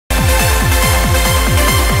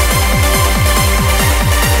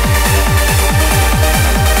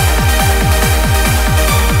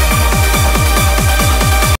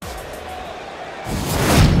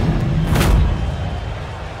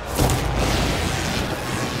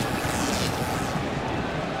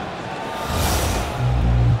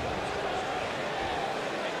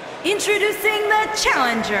Introducing the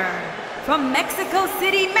challenger from Mexico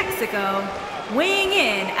City, Mexico, weighing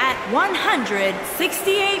in at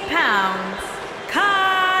 168 pounds,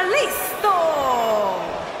 Kalisto!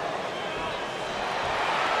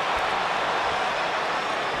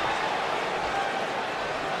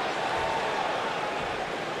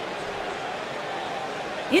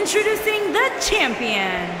 Introducing the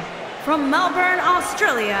champion from Melbourne,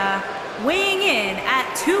 Australia, weighing in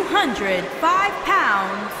at 205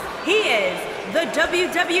 pounds, he is the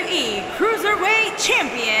WWE Cruiserweight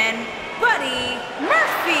Champion, Buddy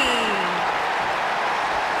Murphy.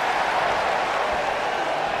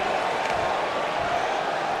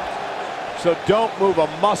 So don't move a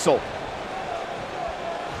muscle.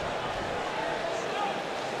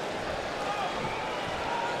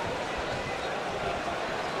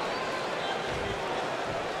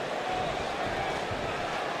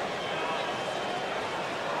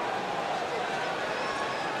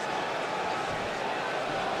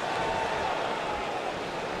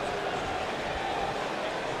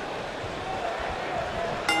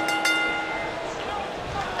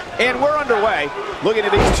 And we're underway. Looking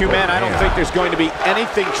at these two men, I don't think there's going to be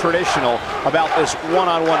anything traditional about this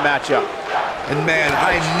one-on-one matchup. And man,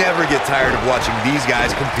 I never get tired of watching these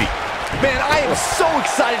guys compete. Man, I am so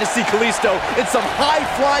excited to see Kalisto in some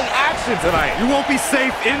high-flying action tonight. You won't be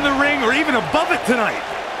safe in the ring or even above it tonight.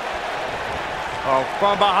 Oh,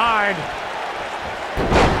 from behind.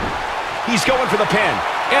 He's going for the pin.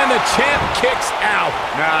 And the champ kicks out.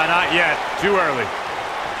 Nah, not yet. Too early.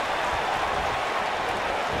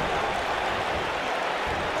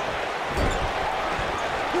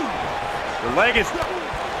 The leg is...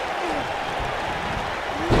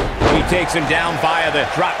 He takes him down via the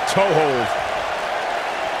drop toe hold.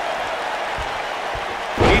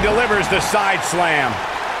 He delivers the side slam.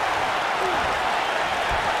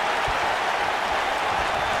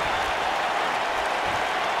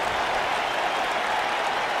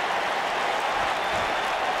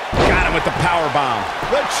 Got him with the power bomb.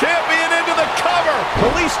 The champion into the cover.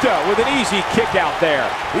 Kalisto with an easy kick out there.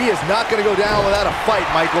 He is not going to go down without a fight,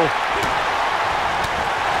 Michael.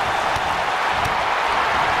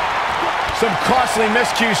 Some costly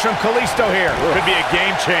miscues from Kalisto here. Could be a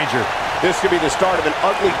game changer. This could be the start of an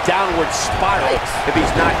ugly downward spiral if he's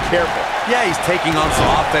not careful. Yeah, he's taking on some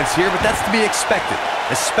offense here, but that's to be expected,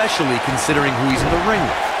 especially considering who he's in the ring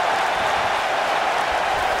with.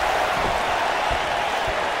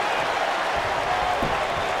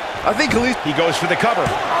 I think Kalisto... He goes for the cover.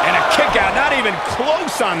 And a kick out, not even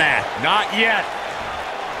close on that. Not yet.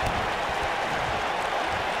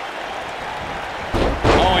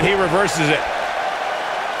 Oh, and he reverses it.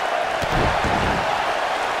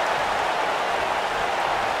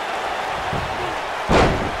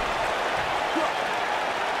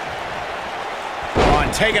 Oh,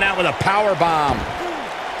 and taken out with a power bomb.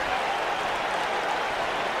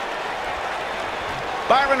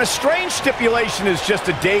 Byron, a strange stipulation is just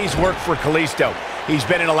a day's work for Kalisto. He's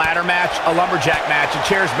been in a ladder match, a lumberjack match, a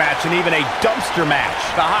chairs match, and even a dumpster match.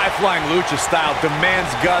 The high-flying lucha style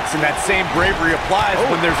demands guts, and that same bravery applies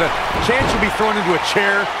when there's a chance you'll be thrown into a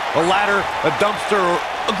chair, a ladder, a dumpster, or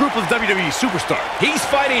a group of WWE superstars. He's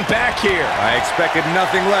fighting back here. I expected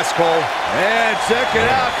nothing less, Cole. And check it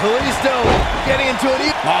out, Kalisto getting into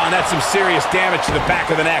an... Oh, and that's some serious damage to the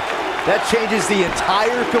back of the neck. That changes the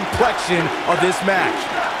entire complexion of this match.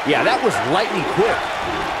 Yeah, that was lightning quick.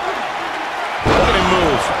 Look at him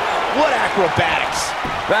move. What acrobatics.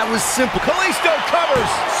 That was simple. Kalisto covers.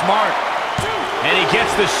 Smart. And he gets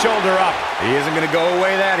the shoulder up. He isn't going to go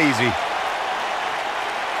away that easy.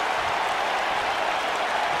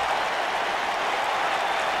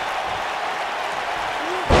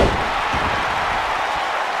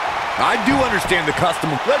 I do understand the custom.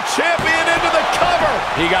 The champion into the cover.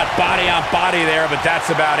 He got body on body there, but that's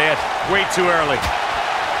about it. Way too early.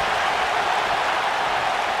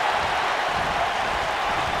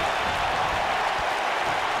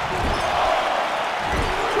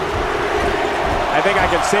 I think I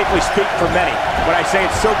can safely speak for many when I say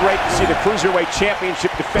it's so great to see the Cruiserweight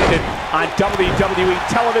Championship defended on WWE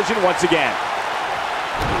television once again.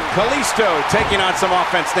 Kalisto taking on some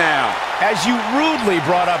offense now. As you rudely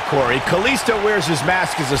brought up, Corey, Kalisto wears his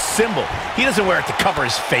mask as a symbol. He doesn't wear it to cover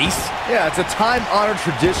his face. Yeah, it's a time-honored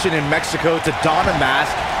tradition in Mexico to don a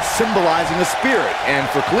mask symbolizing a spirit. And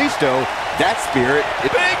for Kalisto, that spirit...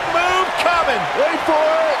 Big move coming. Wait for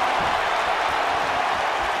it.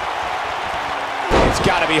 It's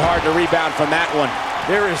got to be hard to rebound from that one.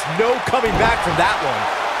 There is no coming back from that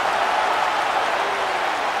one.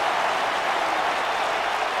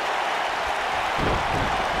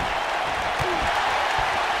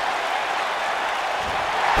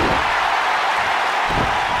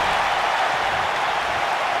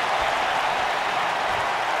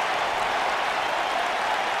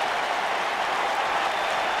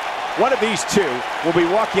 One of these two will be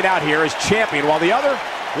walking out here as champion, while the other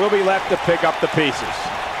will be left to pick up the pieces.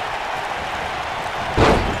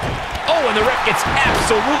 Oh, and the ref gets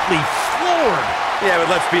absolutely floored. Yeah, but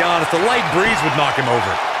let's be honest, a light breeze would knock him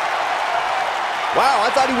over. Wow, I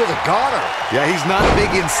thought he was a goner. Yeah, he's not big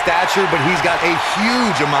in stature, but he's got a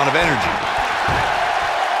huge amount of energy.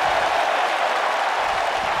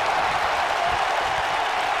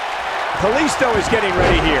 Kalisto is getting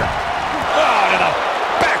ready here. Oh, to the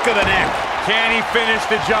back of the neck. Can he finish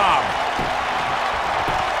the job?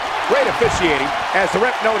 Great officiating, as the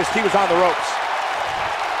ref noticed he was on the ropes.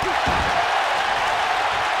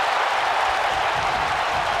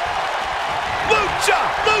 Lucha!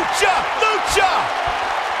 Lucha! Lucha!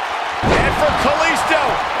 And for Kalisto,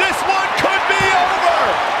 this one could be over!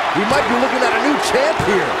 We might be looking at a new champ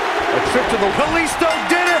here. A trip to the... Kalisto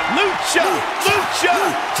did it! Lucha! Lucha!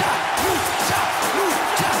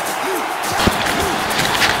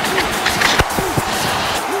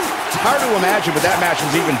 Hard to imagine, but that match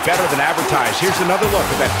was even better than advertised. Here's another look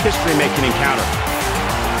at that history-making encounter.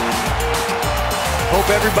 Hope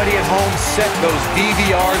everybody at home set those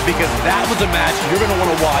DVRs, because that was a match you're going to want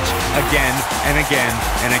to watch again and again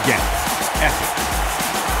and again. Epic.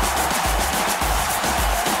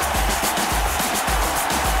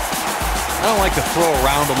 I don't like to throw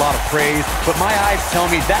around a lot of praise, but my eyes tell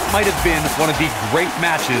me that might have been one of the great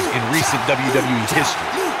matches in recent WWE history.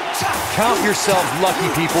 Count yourselves lucky,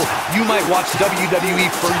 people. You might watch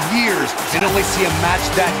WWE for years and only see a match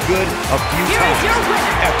that good a few times. Here is your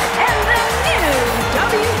winner, Epic. and the new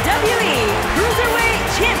WWE Cruiserweight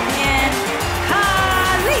Champion,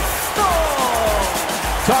 Kalisto.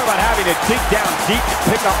 Talk about having to dig down deep to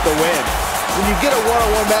pick up the win. When you get a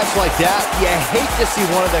one-on-one match like that, you hate to see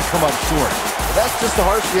one of them come up short. But that's just the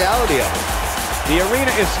harsh reality of it. The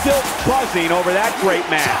arena is still buzzing over that great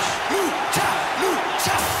match.